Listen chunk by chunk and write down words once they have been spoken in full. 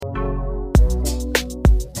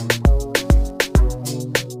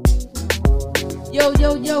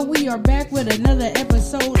Yo, we are back with another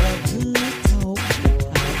episode of Good Talk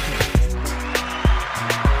Podcast.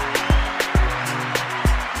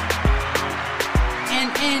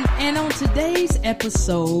 And on today's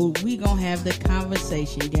episode, we gonna have the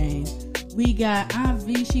conversation game. We got Aunt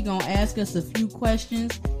V, she gonna ask us a few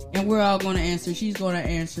questions, and we're all gonna answer. She's gonna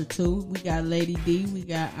answer too. We got Lady D, we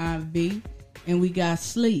got Aunt V, and we got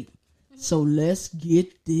Sleep. So let's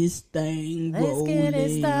get this thing rolling. Let's get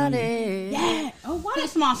it started. Yeah. Oh, what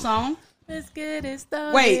is my song? Let's get it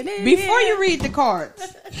started. Wait, before you read the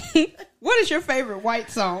cards, what is your favorite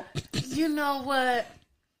white song? You know what?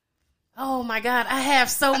 Oh my God, I have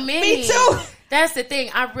so many. Me too. That's the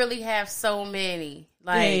thing. I really have so many.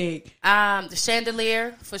 Like, the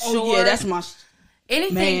Chandelier for sure. Oh yeah, that's my.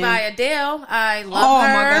 Anything man. by Adele, I love her. Oh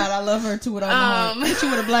my God, I love her too with all my heart. And she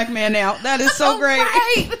with a black man now. That is so great.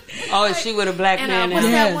 Right. Oh, is she with a black man now? What's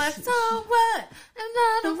Yes. that one? So what? I'm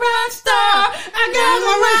not a rock star. I got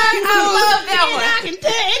my rock. I love that one. I can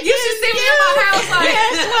take You should see me in my house. Like,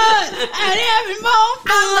 Guess what? I'm having more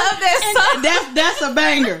fun. I love that song. That's a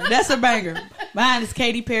banger. That's a banger. Mine is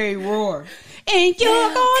Katy Perry Roar. And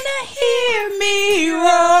you're gonna hear me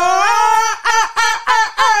roar.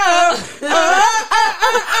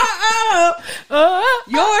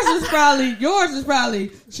 Yours is probably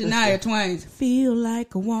Shania Twain's Feel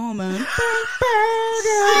Like a Woman.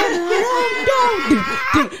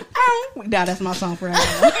 Now that's my song for right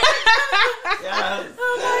now.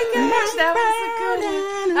 Oh my gosh, that was a good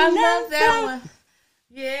one. I love that one.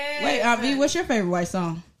 Yeah. Wait, Aunt V, what's your favorite white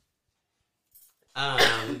song?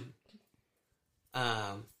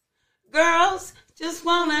 Girls just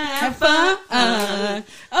wanna have fun.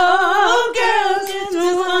 Oh, girls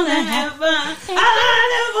just wanna have fun.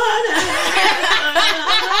 I wanna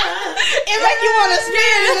It make you want to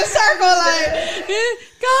spin in a circle like,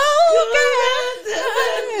 go,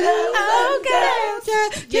 girls,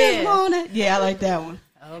 just wanna. Yeah, I like that one.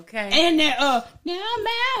 Okay. And then, now I'm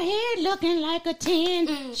out here looking like a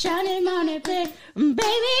 10, shining on that bed.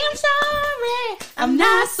 Baby, I'm sorry. I'm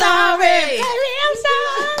not sorry. Baby, I'm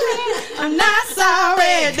sorry. I'm not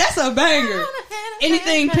sorry. That's a banger.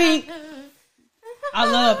 Anything Pink. I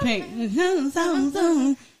love Pink.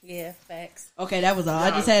 Yeah, facts. Okay, that was all. I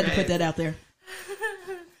just had to put that out there.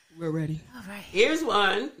 We're ready. All right. Here's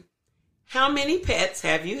one. How many pets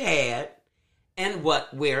have you had, and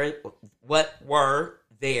what were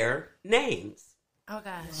their names? Oh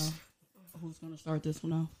gosh. Who's gonna start this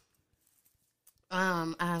one off?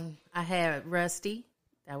 I had Rusty.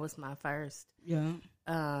 That was my first. Yeah.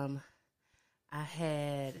 I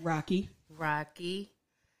had Rocky.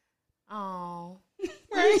 Oh.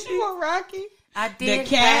 Right, you want Rocky? I did The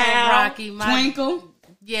cat. have Rocky. Twinkle.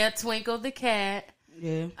 Yeah, Twinkle the cat.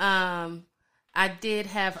 Yeah. I did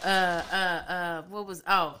have of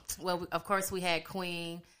course we had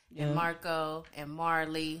Queen and Marco and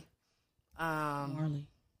Marley. Marley.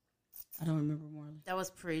 I don't remember Marley. That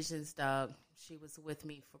was Parisian's dog. She was with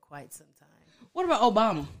me for quite some time. What about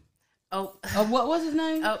Obama? Oh, What was his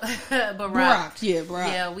name? Barack. Yeah,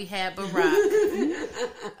 Barack. Yeah, we had Barack.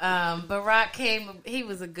 Barack came. He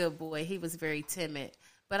was a good boy. He was very timid.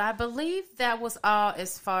 But I believe that was all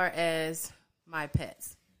as far as my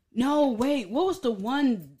pets. No, wait. What was the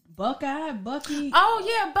one? Bucky? Oh,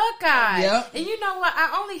 yeah, Buckeye. Yep. And you know what?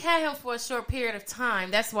 I only had him for a short period of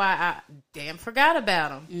time. That's why I forgot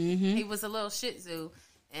about him. Mm-hmm. He was a little Shih Tzu,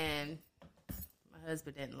 and my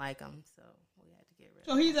husband didn't like him, so we had to get rid of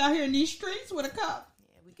him. So he's out here in these streets with a cop.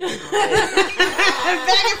 Yeah, we gave him away.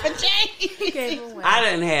 Begging for change. Gave him away. I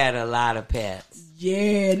done had a lot of pets.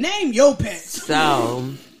 Yeah, name your pets.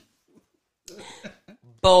 So,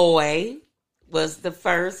 Boy was the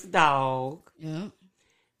first dog. Yeah.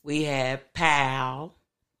 We had Pal.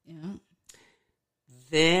 Yeah.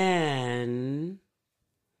 Then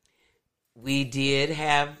we did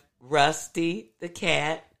have Rusty the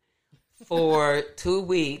cat for 2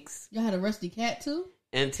 weeks Y'all had a rusty cat too?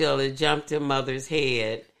 until it jumped in Mother's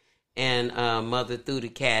head, and Mother threw the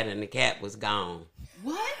cat, and the cat was gone.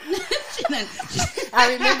 What?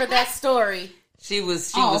 I remember that story. She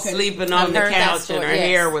was okay. sleeping on the heard that couch, and her story, yes.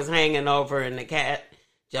 hair was hanging over, and the cat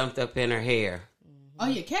jumped up in her hair. Oh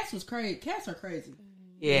yeah, cats was crazy. Cats are crazy.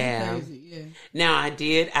 Yeah. They're crazy. Yeah. Now I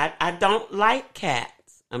don't like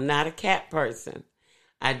cats. I'm not a cat person.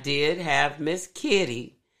 I did have Miss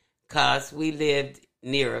Kitty because we lived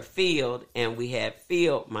near a field and we had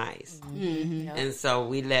field mice. Mm-hmm. And so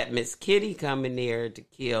we let Miss Kitty come in there to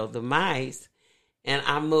kill the mice. And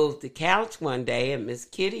I moved the couch one day, and Miss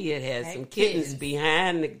Kitty had some kittens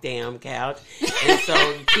behind the damn couch. And so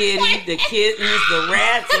Kitty, the kittens, the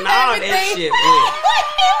rats, and all that shit went. Wait.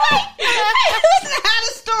 Listen to how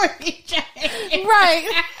the story changed.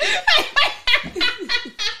 Right.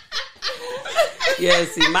 Yeah,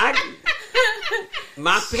 see,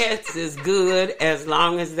 my pets is good as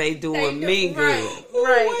long as they doing me good.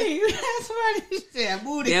 Right. Wait, that's what he said.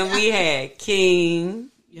 Booty. Then we had King,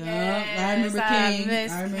 Yeah, I remember King.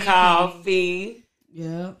 I remember Coffee,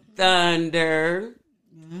 Yeah. Thunder,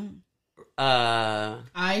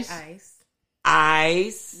 Ice,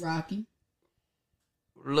 Rocky,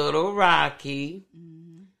 Little Rocky,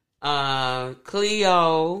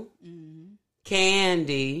 Cleo,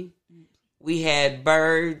 Candy. We had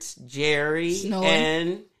Birds, Jerry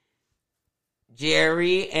and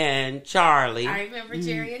Charlie. I remember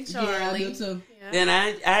Jerry and Charlie. Yeah, I do too. Yeah. Then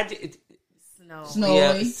I did Snowy,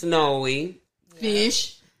 yeah, Snowy,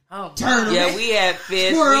 Fish, Turtle. Yeah, we had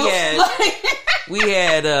fish. Squirrels. We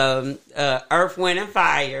had Earth, Wind, and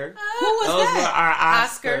Fire. Who was Those that? were our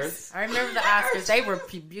Oscars. I remember the Oscars. They were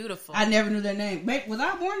beautiful. I never knew their name. Wait, was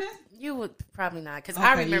I born then? You would probably not, because Okay,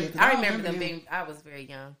 I remember. yeah, 'cause I I remember remember them them. being. I was very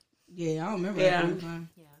young. Yeah, I don't remember. Yeah. That time.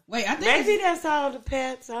 Yeah. Wait, I think Maybe that's all the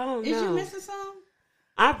pets. I don't is know. you missing some?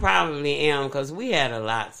 I probably am because we had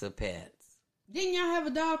lots of pets. Didn't y'all have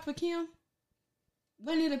a dog for Kim?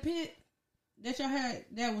 Wasn't it a pet that y'all had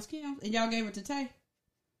that was Kim and y'all gave it to Tay?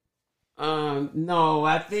 No,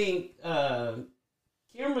 I think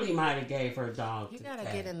Kimberly might have gave her dog. You to gotta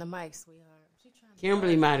Tay. get in the mic, sweetheart. She trying to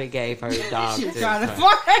Kimberly might have gave her dog. She to was trying to Tay.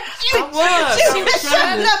 fart. She I was trying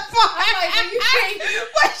trying to fart.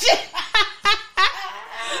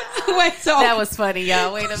 Wait, so That was funny,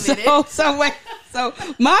 y'all. Wait a minute. So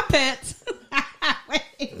my pets.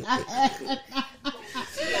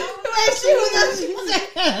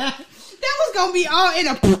 That was gonna be all in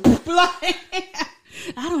a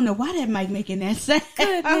I don't know why that mic making that sound.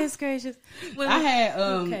 Goodness gracious. I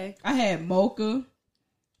had Mocha,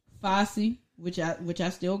 Fossey, which I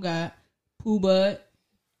still got, Pooh Bud,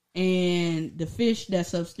 and the fish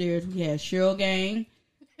that's upstairs. We had Cheryl Gang.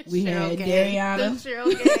 We had Dariana.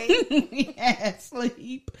 We had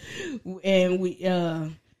Sleep, and we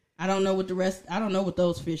I don't know what the rest. I don't know what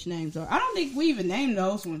those fish names are. I don't think we even named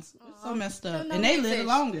those ones. It's so messed up, and they live the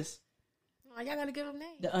longest. Oh, y'all gotta give them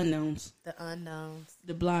names. The unknowns,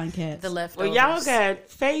 the blind cats, the leftovers. Well, y'all got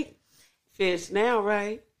fake fish now,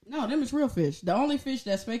 right? No, them is real fish. The only fish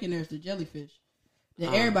that's fake in there is the jellyfish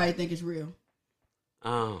that everybody think is real.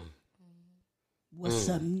 What's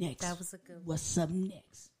up next? That was a good one. What's up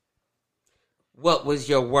next? What was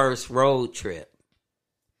your worst road trip?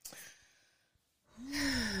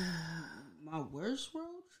 My worst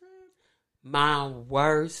road trip? My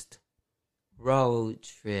worst road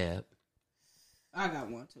trip. I got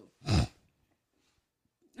one too. That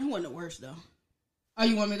wasn't the worst though. Oh,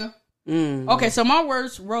 you want me to go? Okay, so my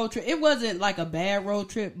worst road trip, it wasn't like a bad road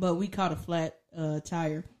trip, but we caught a flat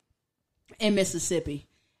tire in Mississippi.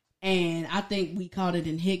 And I think we caught it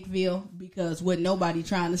in Hickville because with nobody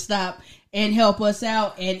trying to stop and help us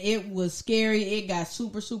out. And it was scary. It got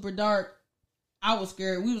super, super dark. I was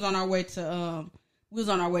scared. We was on our way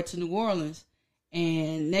to New Orleans.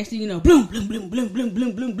 And next thing you know, bloom, bloom, bloom, bloom, bloom,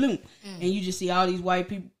 bloom, bloom, bloom. And you just see all these white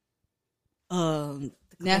people,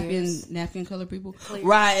 napkin color people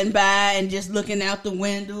riding by and just looking out the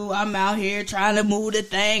window. I'm out here trying to move the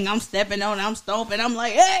thing. I'm stepping on it. I'm stomping. I'm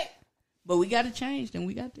like, hey! But we got it changed and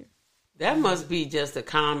we got there. That must be just a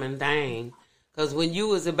common thing. Because when you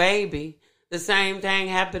was a baby, the same thing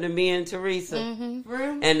happened to me and Teresa.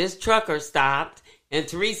 And this trucker stopped, and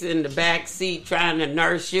Teresa in the back seat trying to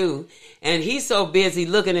nurse you. And he's so busy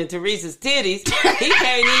looking at Teresa's titties, he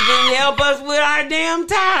can't even help us with our damn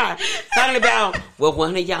tire. Talking about, well,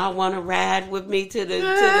 one of y'all want to ride with me to the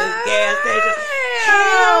gas station?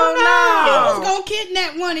 Hell no. He was going to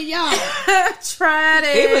kidnap one of y'all. Tried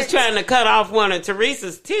it. He was trying to cut off one of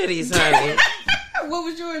Teresa's titties, honey. What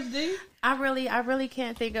was yours, D? I really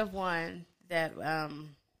can't think of one that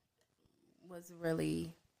was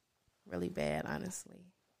really, really bad, honestly.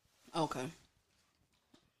 Okay.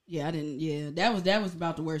 Yeah, I didn't. Yeah, that was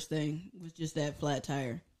about the worst thing. Was just that flat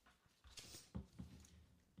tire.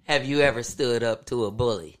 Have you ever stood up to a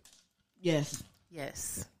bully? Yes.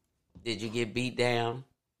 Yes. Did you get beat down?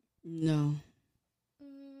 No. I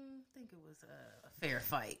think it was a fair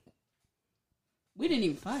fight. We didn't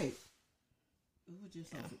even fight. It was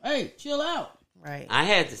just like, hey, chill out. Right. I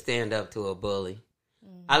had to stand up to a bully.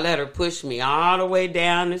 I let her push me all the way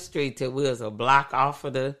down the street till we was a block off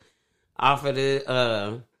of the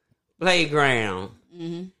playground.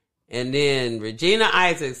 And then Regina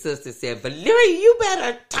Isaac's sister said, Valeria, you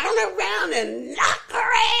better turn around and knock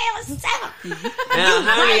her ass out. And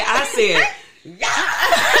honey, I said,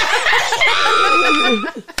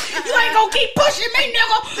 You ain't gonna keep pushing me,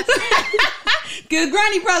 nigga. Because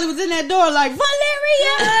Granny probably was in that door like, Valeria!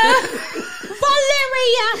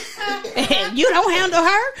 You don't handle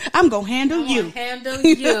her, I'm going to handle you. Handle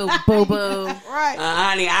you, boo-boo. Right.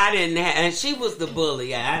 Honey, I didn't have, and she was the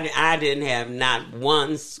bully. I didn't have not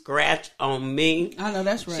one scratch on me. I know,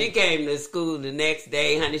 that's right. She came to school the next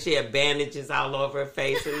day, honey. She had bandages all over her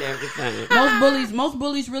face and everything. Most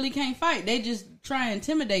bullies really can't fight. They just try and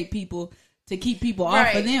intimidate people to keep people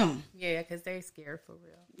off of them. Yeah, because they're scared for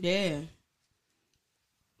real. Yeah.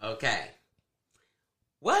 Okay.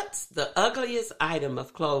 What's the ugliest item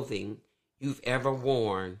of clothing you've ever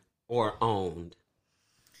worn or owned?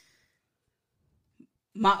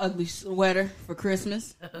 My ugly sweater for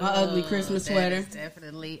Christmas. My ugly Christmas sweater. Is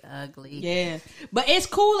definitely ugly. Yeah. But it's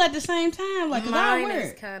cool at the same time. Like, cause I wear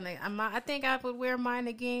it. I think I would wear mine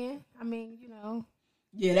again. I mean,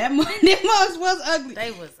 Yeah, them mugs was ugly.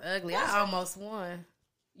 They was ugly. I almost won.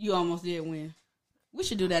 You almost did win. We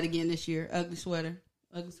should do that again this year. Ugly sweater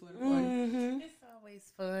party. Mm-hmm.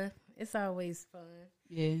 It's always fun.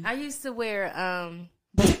 Yeah. I used to wear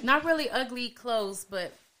not really ugly clothes,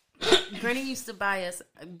 but Granny used to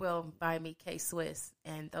buy me K-Swiss,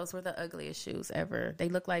 and those were the ugliest shoes ever. They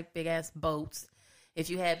looked like big ass boats. If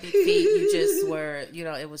you had big feet, you just were,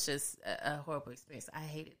 it was just a horrible experience. I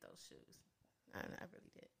hated those shoes. I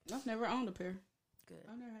really did. I've never owned a pair. Good.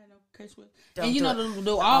 I've never had no K-Swiss. Don't And do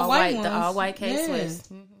the all white ones. The all white K-Swiss.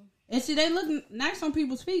 Yeah. Mm-hmm. And see, they look nice on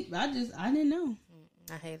people's feet, but I didn't know.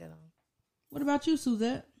 I hated them. What about you,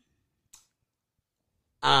 Suzette?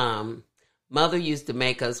 Mother used to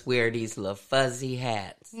make us wear these little fuzzy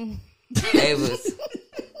hats. And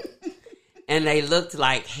they looked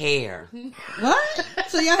like hair. What?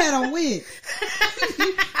 So y'all had on wigs?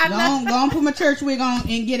 Go on, put my church wig on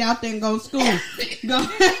and get out there and go to school. Go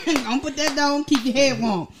put that down, keep your head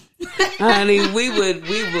warm. Honey, we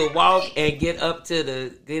would walk and get up to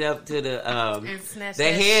the and snatch the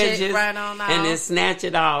that hedges shit right on off. And then snatch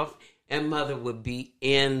it off, and Mother would be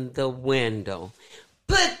in the window.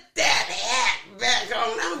 Put that hat back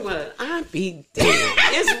on. I'd be damn.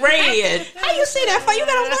 It's red. How you see that far? You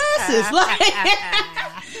got on glasses. Like,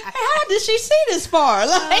 how did she see this far?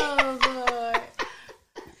 Like, oh Lord.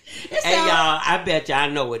 Hey y'all, I bet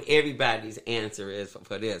y'all know what everybody's answer is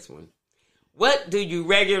for this one. What do you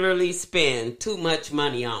regularly spend too much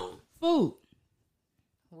money on? Food.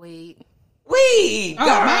 Weed. Weed, girl.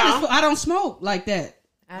 I don't smoke like that.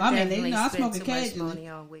 I smoke occasionally.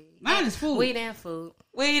 Mine is food. Weed and food.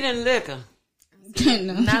 Weed and liquor.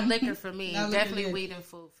 No. Not liquor for me. Not Definitely liquor. weed and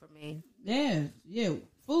food for me. Yeah,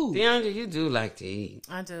 food. DeAndre, you do like to eat.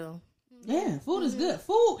 I do. Yeah, food is good.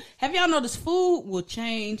 Food. Have y'all noticed food will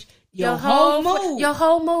change your whole mood? Your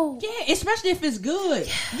whole mood. Yeah, especially if it's good.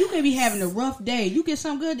 Yes. You can be having a rough day. You get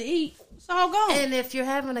something good to eat, it's all gone. And if you're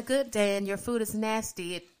having a good day and your food is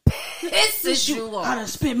nasty, it pisses you off. I done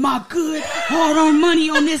spent my good, hard-earned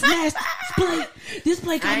money on this nasty plate. This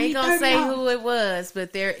plate cost me $30. I ain't gonna say who it was,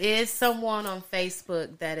 but there is someone on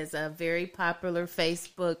Facebook that is a very popular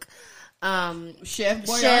Facebook Chef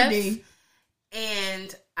Boyardee.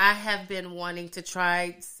 And I have been wanting to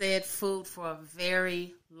try said food for a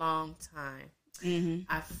very long time. Mm-hmm.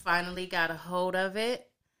 I finally got a hold of it.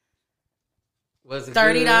 Was it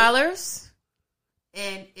 $30,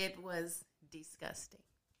 and it was disgusting.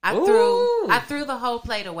 I threw the whole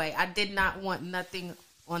plate away. I did not want nothing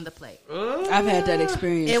on the plate. I've had that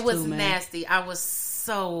experience. It was too, man. nasty. I was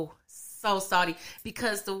so salty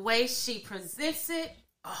because the way she presents it,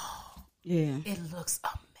 it looks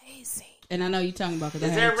amazing. And I know you're talking about. Is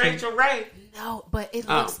that Rachel Ray? No, but it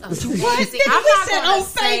looks amazing. I'm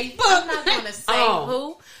not going to say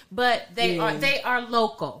who, but they are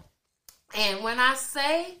local. And when I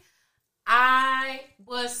say, I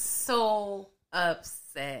was so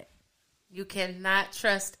upset. You cannot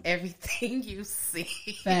trust everything you see.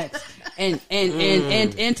 Facts. And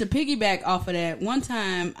to piggyback off of that, one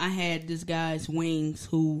time I had this guy's wings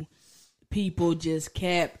who people just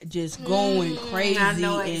kept just going crazy. I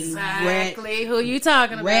know exactly who you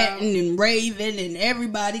talking about. Ratting and raving, and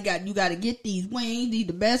everybody you got to get these wings. These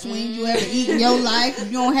the best wings you ever eat in your life. If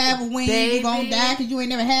you don't have a wing, you're going to die because you ain't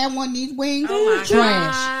never had one of these wings. Oh my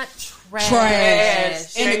Trash. God.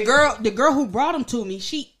 Trash. And the girl who brought them to me,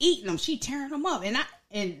 she eating them. She tearing them up. And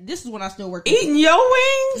and this is when I still worked. Eating your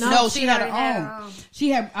wings? No, she had her already own. She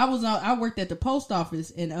had. I worked at the post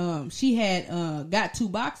office, and she had got 2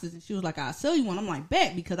 boxes, and she was like, "I'll sell you one." I'm like,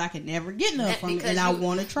 "Bet," because I can never get none from it, and I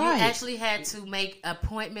want to try it. You actually had to make an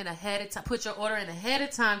appointment ahead of time, put your order in ahead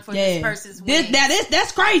of time for this person's wings.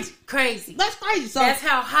 That's crazy. Crazy. That's crazy. So that's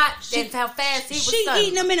how hot and how fast he was. She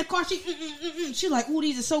eating them in the car. She like, "Ooh,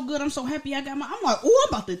 these are so good. I'm so happy I got my." I'm like, "Ooh, I'm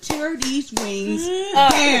about to tear these wings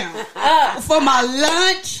down for my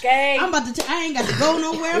lunch." Okay. I'm about to. I ain't got to go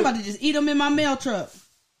nowhere. I'm about to just eat them in my mail truck.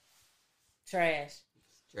 Trash.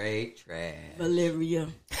 Straight trash. Valeria.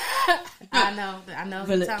 I know.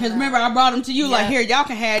 Because remember, I brought them to you like, here, y'all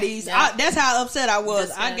can have these. Yeah. That's how upset I was.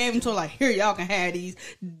 Disgusting. I gave them to her like, here, y'all can have these.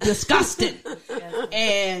 Disgusting.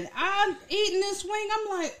 And I'm eating this wing.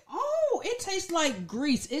 I'm like, oh, it tastes like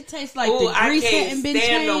grease. It tastes like the grease hadn't been changed. I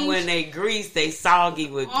can't stand them when they grease. They soggy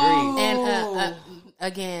with grease. And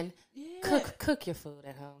again, cook your food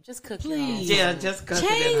at home. Just cook your own. Yeah, just cook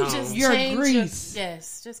it at home. Your grease.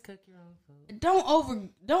 Yes, just cook your own food.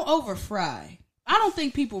 Don't over fry. I don't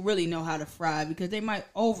think people really know how to fry because they might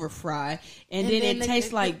over fry and then it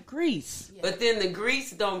tastes like grease. But then the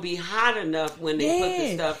grease don't be hot enough when they put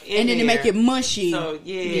the stuff in and then there. they make it mushy. So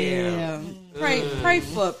Pray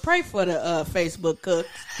for the Facebook cooks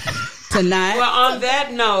tonight. Well, on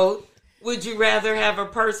that note, would you rather have a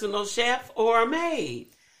personal chef or a maid?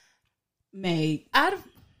 Maid. I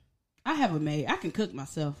have a maid. I can cook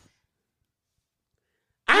myself.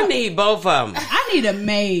 I need both of them. I need a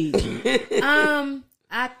maid.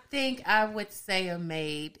 I think I would say a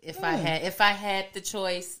maid if I had the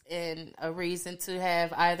choice and a reason to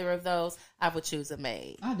have either of those. I would choose a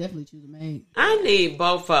maid. I definitely choose a maid. I need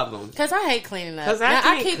both of them because I hate cleaning up. Because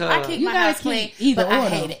I keep my house clean, but I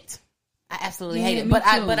hate it. I absolutely hate it. But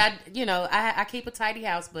I keep a tidy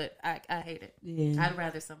house, but I hate it. Yeah. I'd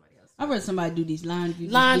rather somebody. I'd rather somebody do these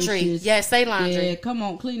laundry. Yes, say laundry. Yeah, come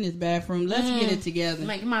on, clean this bathroom. Let's get it together.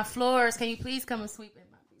 Make my floors. Can you please come and sweep in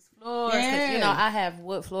these floors? Yeah. I have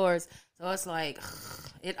wood floors, so it's like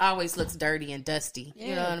it always looks dirty and dusty. Yeah.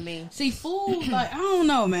 You know what I mean? See, food, like I don't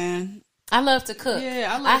know, man. I love to cook.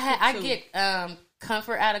 Yeah, I get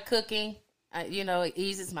comfort out of cooking. It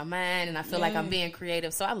eases my mind, and I feel like I'm being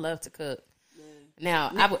creative. So I love to cook.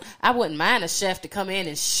 Now, I wouldn't mind a chef to come in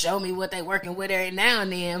and show me what they working with every now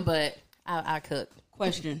and then, but I cook.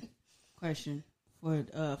 Question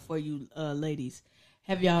for you ladies: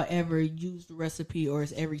 have y'all ever used a recipe, or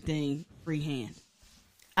is everything freehand?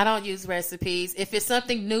 I don't use recipes. If it's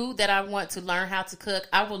something new that I want to learn how to cook,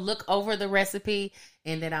 I will look over the recipe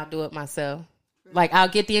and then I'll do it myself. Like I'll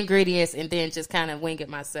get the ingredients and then just kind of wing it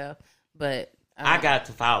myself. But I got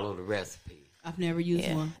to follow the recipe. I've never used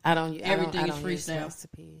one. I don't. Everything is freestyle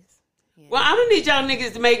recipes. Yeah. Well, I don't need y'all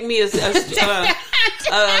niggas to make me a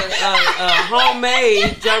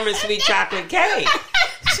homemade German sweet chocolate cake.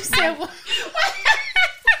 She said, "What?"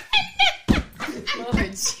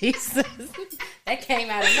 Lord Jesus, that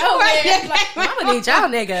came out of nowhere. Like, I'm gonna need y'all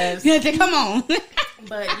niggas. Yeah, come on.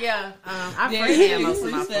 But yeah, I freehand most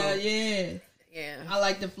of my food. Yeah. I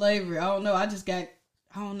like the flavor. I don't know. I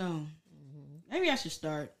don't know. Maybe I should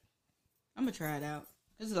start. I'm gonna try it out.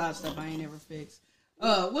 There's a lot of stuff I ain't ever fixed.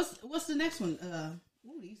 What's the next one?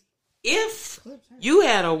 If you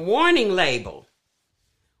had a warning label,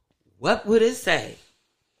 what would it say?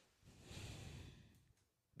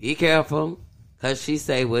 Be careful, cause she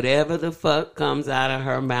say whatever the fuck comes out of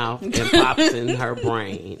her mouth and pops in her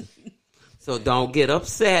brain. So don't get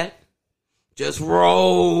upset. Just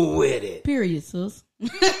roll with it. Period, sis.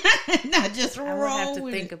 Not just roll. I would have to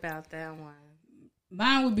with think it. about that one.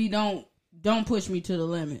 Mine would be don't push me to the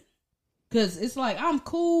limit. Cause it's like I'm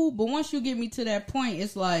cool, but once you get me to that point,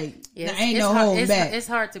 it's like there ain't no holding back. It's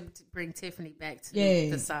hard to bring Tiffany back to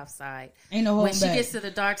the soft side. Ain't no holding back. When she gets to the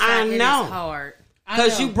dark side, it is hard.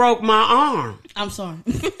 Cause you broke my arm. I'm sorry.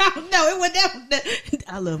 No, it went down.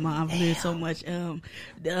 I love my Aunt so much.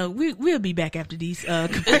 We'll be back after these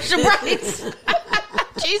commercial breaks.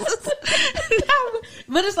 Jesus. No,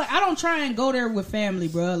 but it's like I don't try and go there with family,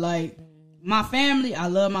 bro. Like. My family, I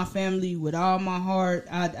love my family with all my heart.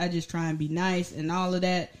 I just try and be nice and all of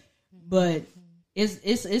that. But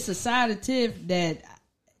it's a side of Tiff that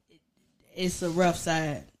it's a rough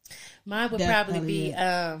side. Mine would probably be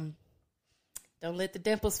don't let the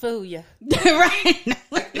dimples fool you. Right.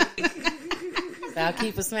 So I'll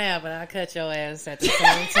keep a smile, but I'll cut your ass at the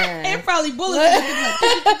same time. And probably bullets.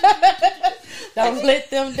 Don't let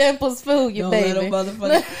them dimples fool you, baby. Don't let them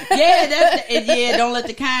motherfucker. Don't let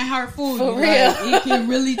the kind heart fool you. For real. Like, it can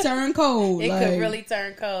really turn cold. It could really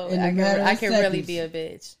turn cold. I can really be a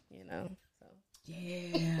bitch, you know. So.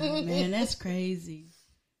 Yeah, man, that's crazy.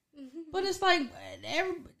 But it's like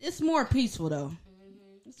it's more peaceful though.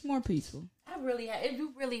 It's more peaceful.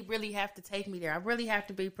 You really have to take me there. I really have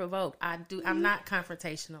to be provoked. I'm not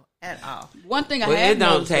confrontational at all. One thing it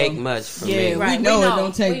don't take much for me. Right, we know it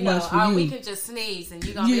don't take much for you. We can just sneeze and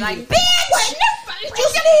you're gonna be like, "Man, what you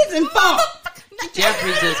sneezing for?"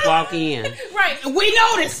 Jeffrey just walk in. Right, we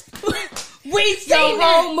noticed. We see your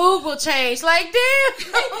whole move will change. Like, damn.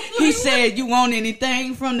 He said, "You want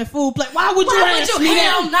anything from the food plate?" Why would you ask me that?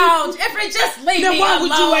 Hell no, Jeffrey, just leave me why alone.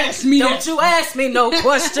 would you ask me Don't you ask me no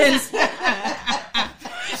questions.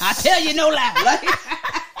 I tell you no lie. Like,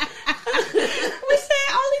 we said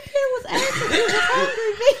all he did was ask if he was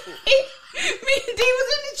hungry. Me and D was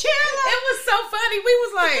in the chair. Like, it was so funny. We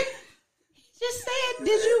was like, just said,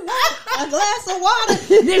 "Did you want a glass of water?"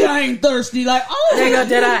 Nigga, I ain't thirsty. Like, oh, nigga,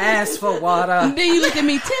 did I ask for water? And then you look at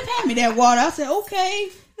me, Tiff, hand me that water. I said, okay,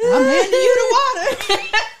 I'm handing you the water.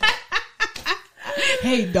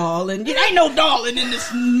 Hey, darling. There ain't no darling in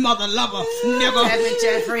this mother lover, nigga.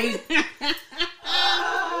 Jeffrey.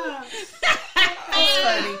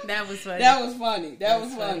 That was funny. That was funny. That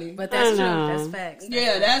was funny. But that's true. That's facts.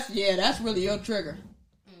 That's really your trigger.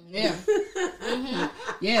 Yeah.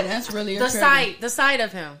 Yeah, that's really your trigger. The sight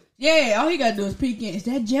of him. Yeah, all he gotta do is peek in. Is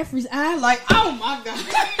that Jeffrey's eye? Like, oh my god.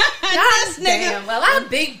 This nigga. Damn, well, I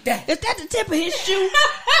beat that. Is that the tip of his shoe?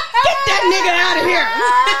 Get that nigga out of here.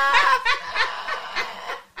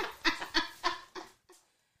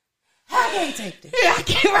 I can't take this. Yeah, I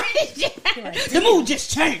can't right. The mood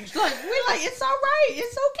just changed. Like, we're like, it's all right.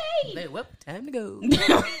 It's okay. Well, time to go.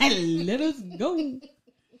 Let us go.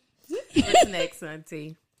 What's next,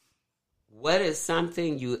 Auntie? What is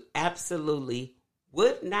something you absolutely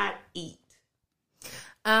would not eat?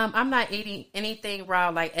 I'm not eating anything raw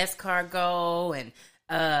like escargot and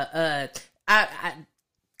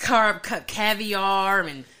caviar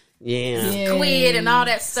and squid and all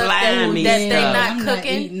that stuff that they not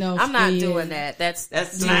cooking. I'm not doing that. That's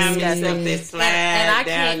slimy stuff that slide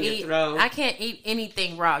down your throat. I can't eat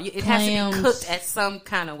anything raw. It has to be cooked at some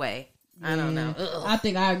kind of way. I don't know. Ugh. I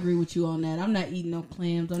think I agree with you on that. I'm not eating no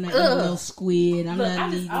clams. I'm not eating no squid. I'm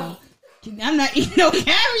not eating no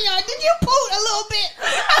caviar. Did you pull a little bit?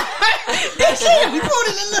 We pulled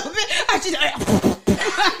it a little bit.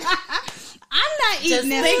 I'm not eating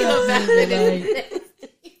that.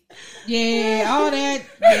 Yeah, all that.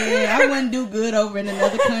 Yeah, I wouldn't do good over in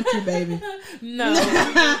another country, baby. No.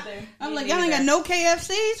 I'm like, y'all ain't got no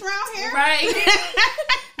KFCs around here? Right.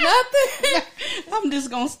 Nothing. I'm just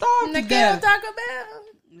going to starve to death. death. Taco Bell.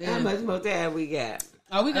 Yeah. How much more time we got?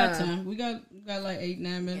 Oh, we got time. We got like 8-9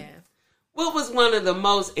 minutes. Yeah. What was one of the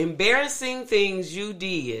most embarrassing things you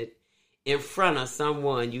did in front of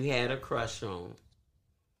someone you had a crush on?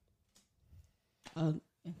 In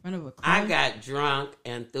front of a crush? I got drunk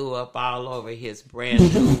and threw up all over his brand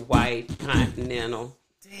new white Continental.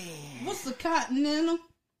 Damn. What's the Continental?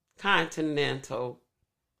 Continental.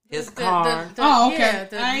 His car. Okay. Yeah,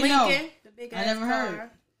 I Lincoln. know. The big I never car. heard.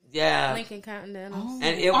 Yeah. Lincoln Continental.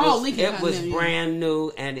 And it was brand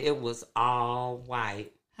new and it was all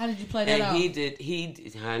white. How did you play that out? And he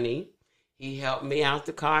did, honey. He helped me out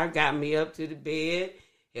the car, got me up to the bed,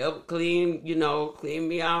 helped clean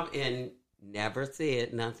me off, and never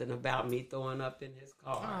said nothing about me throwing up in his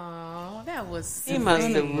car. Oh, that was He must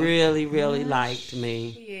have really, really liked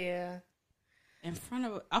me. Yeah. In front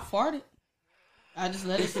of I farted. I just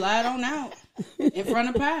let it slide on out in front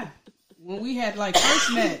of Pie. When we had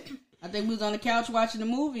first met, I think we was on the couch watching the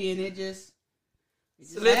movie and it just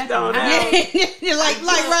slipped on out. like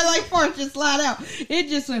farts just slide out. It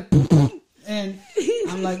just went and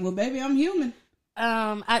I'm like, well, baby, I'm human.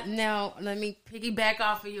 Now let me piggyback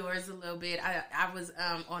off of yours a little bit. I was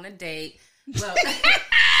on a date. Well,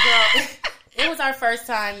 it was our first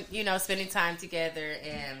time, spending time together,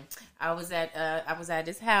 and I was at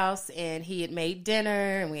his house, and he had made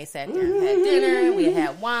dinner, and we had sat there and had dinner, and we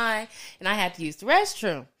had wine, and I had to use the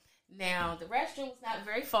restroom. Now the restroom was not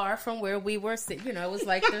very far from where we were sitting. It was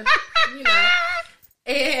like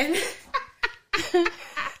and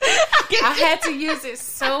I had to use it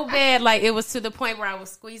so bad, it was to the point where I was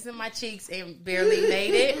squeezing my cheeks and barely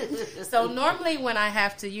made it. So normally when I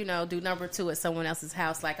have to, do number 2 at someone else's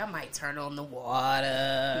house, I might turn on the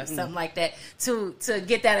water or something like that to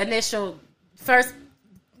get that initial first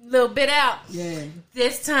little bit out. Yeah.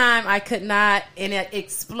 This time I could not, and it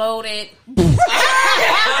exploded.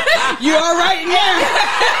 You all right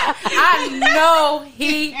now? I know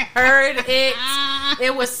he heard it.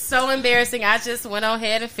 It was so embarrassing. I just went on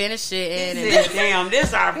ahead and finished it. Damn,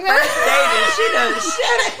 this our first date and she done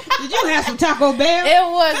shut it. Did you have some Taco Bell? It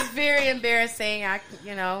was very embarrassing. I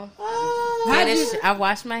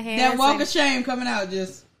washed my hands. That walk of shame coming out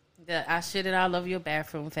just. I shitted all over your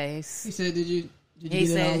bathroom face. He said, "Did you He get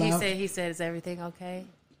said, it all he out?" said, he said, is everything okay?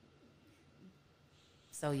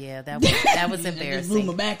 So yeah, that was Just blew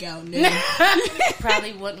my embarrassing. back out in there.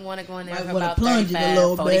 Probably wouldn't want to go in there Might for wanna about plunge it a 35,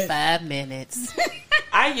 little bit. 45 minutes.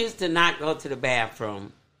 I used to not go to the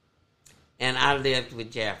bathroom, and I lived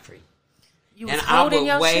with Jeffrey. You was And I holding would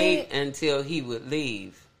your wait shit? until he would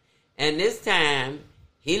leave. And this time,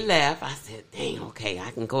 he left. I said, dang, okay,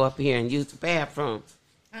 I can go up here and use the bathroom.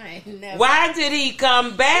 I ain't never. Why did he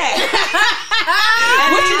come back?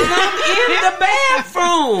 And he come in the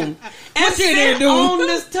bathroom and you there sit doing? on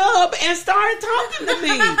this tub and started talking to me.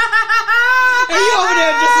 And you over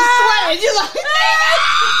there just a sweat. You like,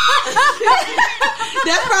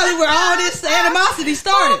 that's probably where all this animosity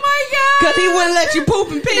started. Oh my God. Because he wouldn't let you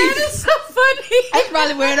poop in peace. That is so funny. That's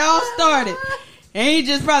probably where it all started. And he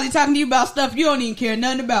just probably talking to you about stuff you don't even care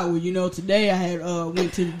nothing about. Well, you know, today I had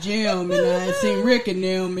went to the gym and I had seen Rick and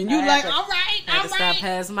them, and you like, all right, I had to stop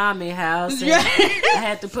past mommy house. And Yeah. I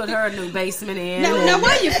had to put her a new basement in. Now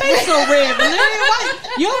why your face so red, Valeria?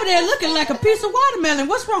 Why you over there looking like a piece of watermelon?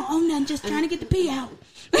 What's wrong? Oh, nothing. Just trying to get the pee out.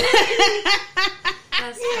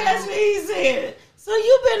 That's That's what he said. So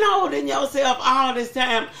you've been holding yourself all this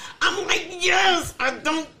time. I'm like, yes, I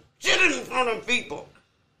don't shit in front of people.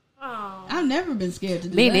 Oh. I've never been scared to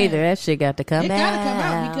do Me that. neither. That shit got to come It out. gotta come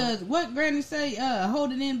out because what Granny say?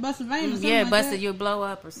 Hold it in, bust a vein, or something Yeah, like busted that. you blow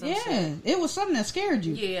up or something. Yeah, it was something that scared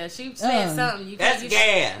you. Yeah, she said something. You That's you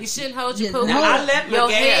gas. You shouldn't hold your Yeah, poop. no, I let my your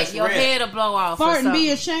gas head, your rip. head will blow off. or Fart and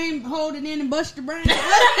be something. ashamed, hold it in and bust your brain. It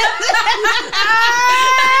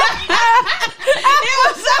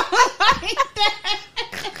was something like that.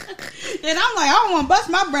 And I'm like, I don't want to bust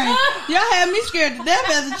my brain. Y'all had me scared to death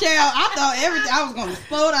as a child. I thought everything, I was going to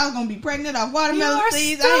explode. I was going to be pregnant off watermelon You are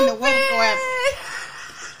seeds. I didn't know what was going to happen.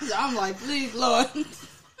 stupid. So I'm like, please, Lord.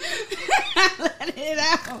 Let it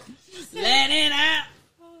out. Let it out.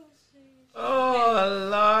 Oh,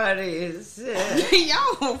 Lordy.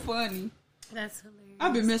 Y'all funny. That's hilarious.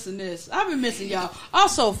 I've been missing this. I've been missing y'all.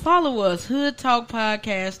 Also, follow us, Hood Talk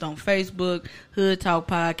Podcast on Facebook, Hood Talk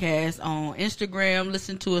Podcast on Instagram.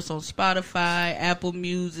 Listen to us on Spotify, Apple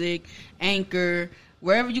Music, Anchor,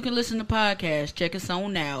 wherever you can listen to podcasts. Check us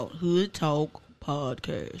on out, Hood Talk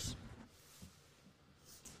Podcast.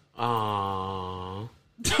 Aww.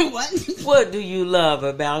 What? What do you love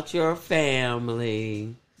about your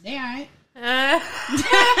family? They all right.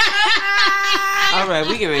 All right,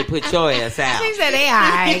 we can ready to put your ass out. She said they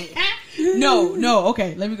alright. No.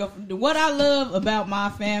 Okay, let me go. What I love about my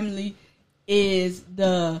family is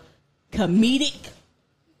the comedic.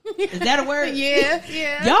 Is that a word?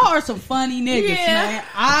 Yeah. Y'all are some funny niggas, Yeah. man.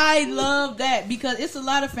 I love that because it's a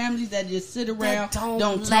lot of families that just sit around, don't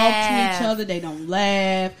don't talk to laugh. each other, they don't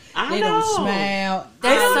laugh, I they know. don't smile.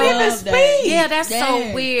 That's I so- love even that. speak. Yeah, that's so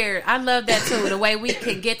Yeah. weird. I love that too. The way we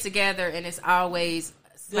can get together and it's always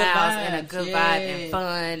smiles and a vibes, good yeah. vibe and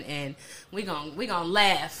fun, and we gonna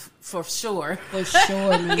laugh for sure. For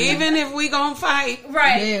sure, man. Even if we gonna fight,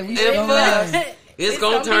 Right. Yeah, we If still us- laugh. it's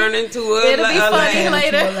gonna turn into a it'll be a funny laugh.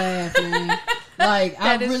 later. To a laugh, man. Like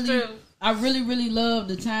That is true. I really love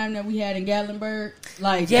the time that we had in Gatlinburg.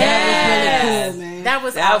 Like Yes. that was really cool, man. That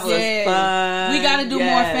was That awesome. was Yeah. fun. We got to do more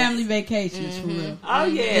Yes. family vacations for real. Oh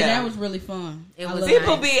yeah. Yeah, that was really fun. It I was love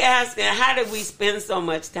People it. be asking, how did we spend so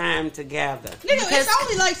much time together? Nigga, it's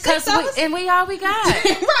only like 6 of us. we all we got.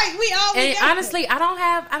 Right, we all And got. honestly, I don't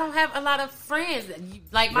have a lot of friends.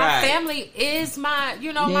 Like my Right. family is my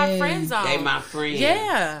my Yeah. friend zone. They my friends.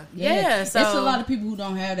 Yeah. So it's a lot of people who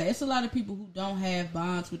don't have that. It's a lot of people who don't have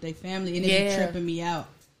bonds with their family, and it be Yeah. tripping me out.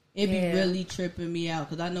 It be Yeah. really tripping me out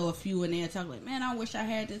because I know a few in there talk like, "Man, I wish I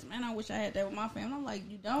had this. Man, I wish I had that with my family." I'm like,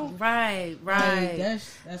 "You don't." right. Like,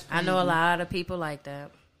 that's I know a crazy. lot of people like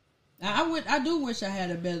that. I do wish I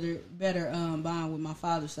had a better bond with my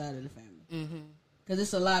father's side of the family because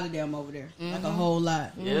it's a lot of them over there, like a whole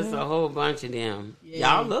lot. There's a whole bunch of them.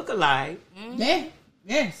 Yeah. Y'all look alike.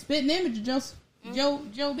 Yeah, spitting image of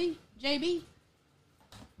JB.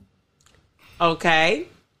 Okay.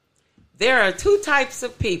 There are two types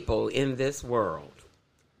of people in this world.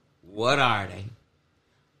 What are they?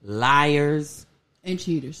 Liars And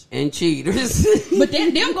cheaters. and cheaters. But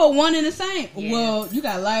then them go one and the same. Well, you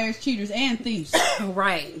got liars, cheaters, and thieves.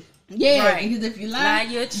 Right. Yeah, Right. because if you Lie, lie,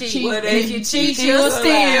 you cheat. Well, and if you cheat, you'll you'll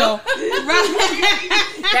steal. steal.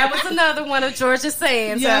 Right? That was another one of Georgia's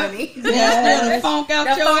sayings, honey. Yeah, the funk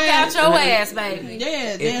out your ass. Out your ass, baby.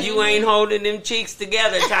 Yeah, if you ain't holding them cheeks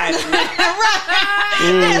together tight enough.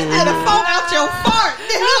 That's the funk out your fart.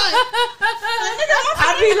 I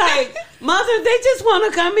be like, Mother, they just want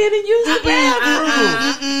to come in and use the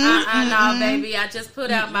bathroom. No, baby. I just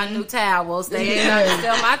put out my new towels. They ain't about to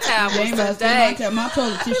steal my towels today. My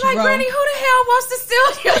toilet tissue like, roll. Granny, who the hell wants to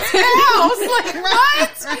steal your towels? Like,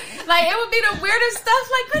 what? Like, it would be the weirdest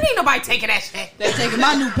stuff. Like, Granny, ain't nobody taking that shit. They taking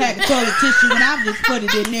my new pack of toilet tissue and I just put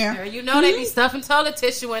it in there. Girl, you know they be stuffing toilet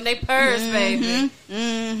tissue in their purse, baby.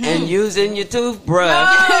 And using your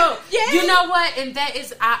toothbrush. No. You know what? And that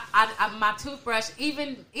is my toothbrush.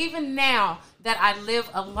 Even now that I live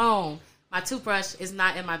alone, my toothbrush is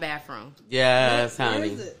not in my bathroom. Yes,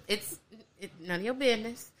 honey. It's none of your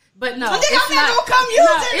business. But no, it's not gonna come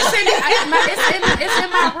use it. It's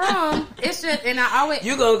in my room. It's just, and I always.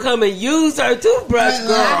 You gonna come and use her toothbrush,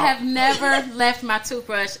 girl? I have never left my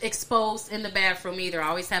toothbrush exposed in the bathroom either. I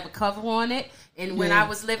always have a cover on it. And when I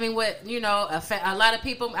was living with, a lot of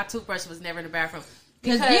people, my toothbrush was never in the bathroom.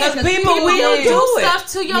 Because people will do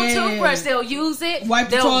stuff to your toothbrush. They'll use it. Wipe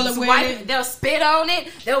the toilet with it. They'll spit on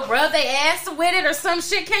it. They'll rub their ass with it or some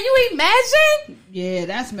shit. Can you imagine? Yeah,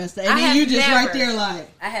 that's messed up. And then you just right there like.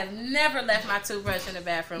 I have never left my toothbrush in the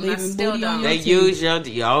bathroom. I still don't. They use your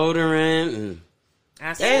deodorant. And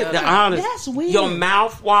that's weird. Your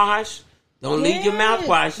mouthwash. Don't leave your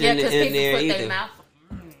mouthwash in there either. Their mouth.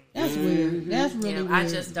 That's weird. That's really weird. I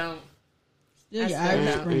just don't. Still your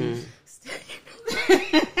Irish Spring.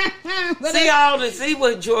 See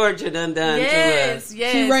what Georgia done to us.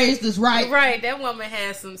 Yes. She raised us right. Right. That woman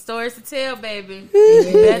has some stories to tell, baby.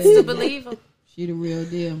 Best to believe her. She the real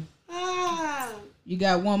deal. You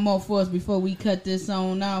got one more for us before we cut this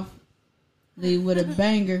on off. Leave with a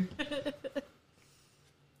banger.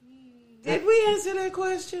 Did we answer that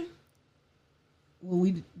question? Well,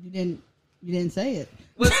 you didn't say it.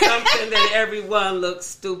 What's something that everyone looks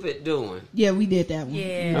stupid doing? Yeah, we did that one.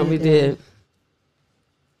 Yeah. We did.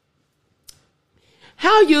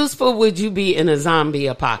 How useful would you be in a zombie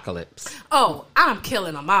apocalypse? Oh, I'm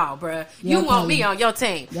killing them all, bruh. You want me on your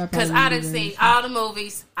team. Because I done seen all the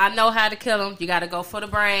movies. I know how to kill them. You got to go for the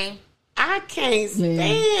brain. I can't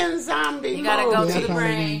stand zombie You got to go to the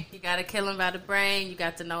brain. You got to kill them by the brain. You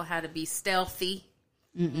got to know how to be stealthy.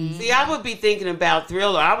 See, I would be thinking about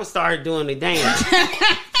Thriller. I would start doing the dance.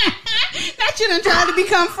 That you done tried to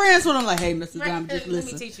become friends with him. Like, hey, Mr. Zombie, just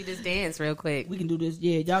listen. Let me teach you this dance real quick. We can do this.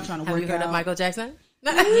 Yeah, y'all trying to Have work you heard out. of Michael Jackson?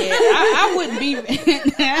 Yeah, I wouldn't be.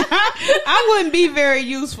 I wouldn't be very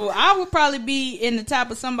useful. I would probably be in the top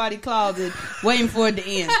of somebody's closet waiting for it to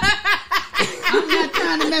end. I'm not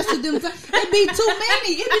trying to mess with them. It'd be too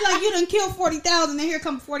many. It'd be like you done killed 40,000 and here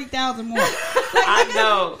come 40,000 more. I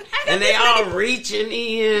know. And they all reaching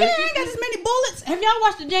in. Yeah, I ain't got as many bullets. Have y'all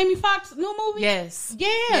watched the Jamie Foxx new movie? Yes. Yeah.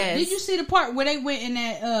 Yes. Did you see the part where they went in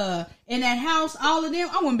that house, all of them?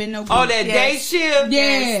 I wouldn't been no good. Oh, that day shift?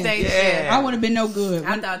 Yeah. I would have been no good.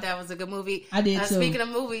 I thought that was a good movie. I did too. Speaking of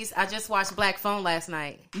movies, I just watched Black Phone last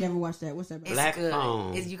night. Never watched that. What's that about? Black good.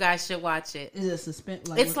 Phone. You guys should watch it. Is it suspense?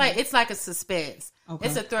 It's like a suspense. Okay.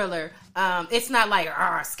 It's a thriller. It's not like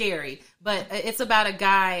scary, but it's about a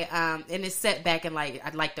guy, and it's set back in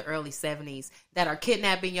like the early 70s that are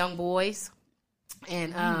kidnapping young boys.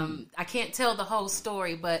 And I can't tell the whole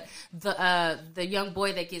story, but the young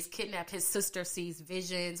boy that gets kidnapped, his sister sees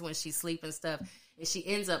visions when she's sleeping and stuff, and she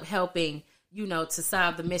ends up helping, to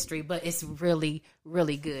solve the mystery. But it's really,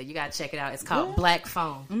 really good. You gotta check it out. It's called Black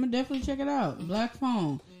Phone. I'm gonna definitely check it out. Black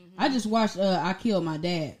Phone. Mm-hmm. I just watched I Killed My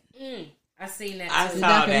Dad. I seen that. I too.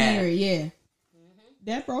 saw documentary, that. Yeah.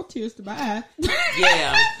 That brought tears to my eyes.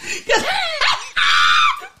 Yeah.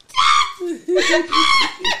 No,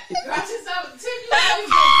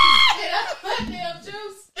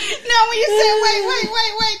 when you said, wait.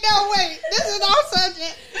 This is our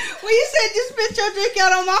subject. When you said you spit your drink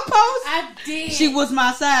out on my post, I did. she was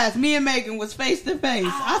my size. Me and Megan was face to face.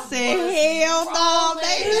 I said, hell no,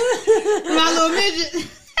 baby. My little midget.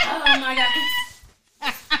 Oh my God.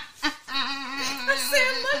 I said,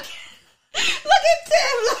 look at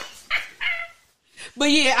Tim. But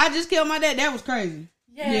yeah, I just killed my dad. That was crazy.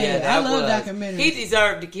 Yeah, I love documentaries. He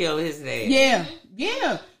deserved to kill his dad. Yeah.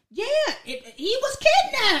 He was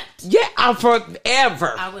kidnapped. Yeah,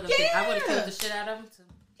 forever. I would have killed the shit out of him too.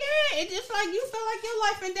 Yeah, it's just like you feel like your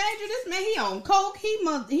life in danger. This man, he on coke. He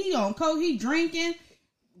on coke. He drinking.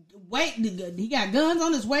 Wait, he got guns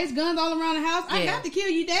on his waist, guns all around the house. Yeah. I got to kill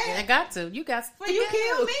you, Dad. I got to. You got to. Well, you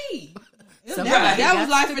killed me. So that was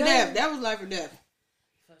life or death. That was life or death.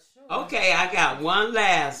 For sure. Okay, I got one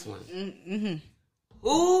last one. Mm-hmm.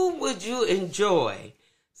 Who would you enjoy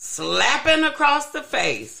slapping across the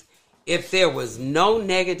face if there was no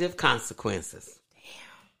negative consequences?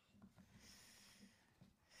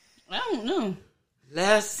 I don't know.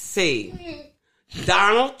 Let's see.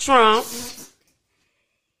 Donald Trump.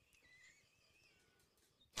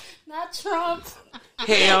 Not Trump.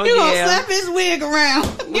 Hell You gonna yeah. slap his wig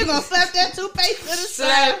around. You gonna slap that toothpaste to the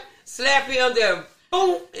side. Slap him there.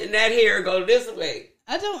 Boom. And that hair go this way.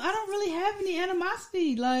 I don't really have any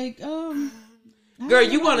animosity. Like, Girl,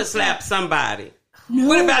 you want to slap somebody. No.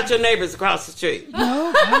 What about your neighbors across the street?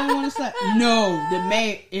 No, I don't want to slap. No,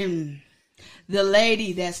 the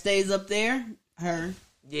lady that stays up there, her.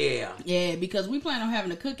 Yeah. Because we plan on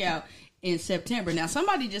having a cookout in September. Now,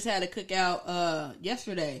 somebody just had a cookout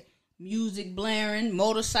yesterday. Music blaring,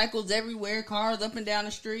 motorcycles everywhere, cars up and down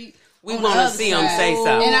the street. We want to see them say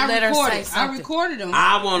something. And Let her say I something. recorded them.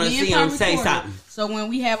 I want to Me and see Ty them say recorded. something. So when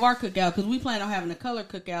we have our cookout, because we plan on having a color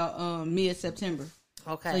cookout mid-September.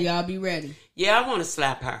 Okay. So y'all be ready. Yeah, I want to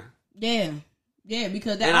slap her. Yeah,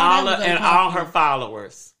 because that And all all that was and uncalled all for. her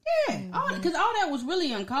followers. Yeah, because all that was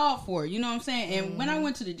really uncalled for. You know what I'm saying? And when I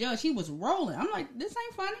went to the judge, he was rolling. I'm like, this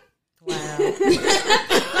ain't funny. Wow. Like,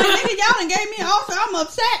 nigga, y'all done gave me an offer. I'm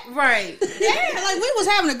upset. Right. Yeah, like we was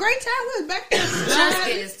having a great time. We was back there. Just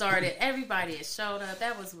getting started. Everybody has showed up.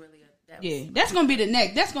 That was really Yeah, that's gonna be the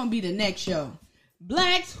next. That's gonna be the next show.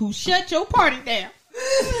 Blacks who shut your party down.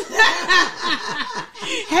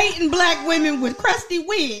 Hating black women with crusty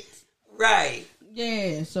wigs. Right.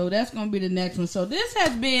 Yeah, so that's going to be the next one. So this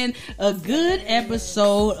has been a good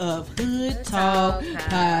episode of Hood Talk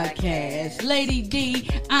Podcast. Lady D,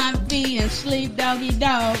 I'm V, and Sleep Doggy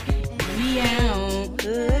Dog. We out.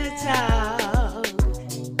 Good talk.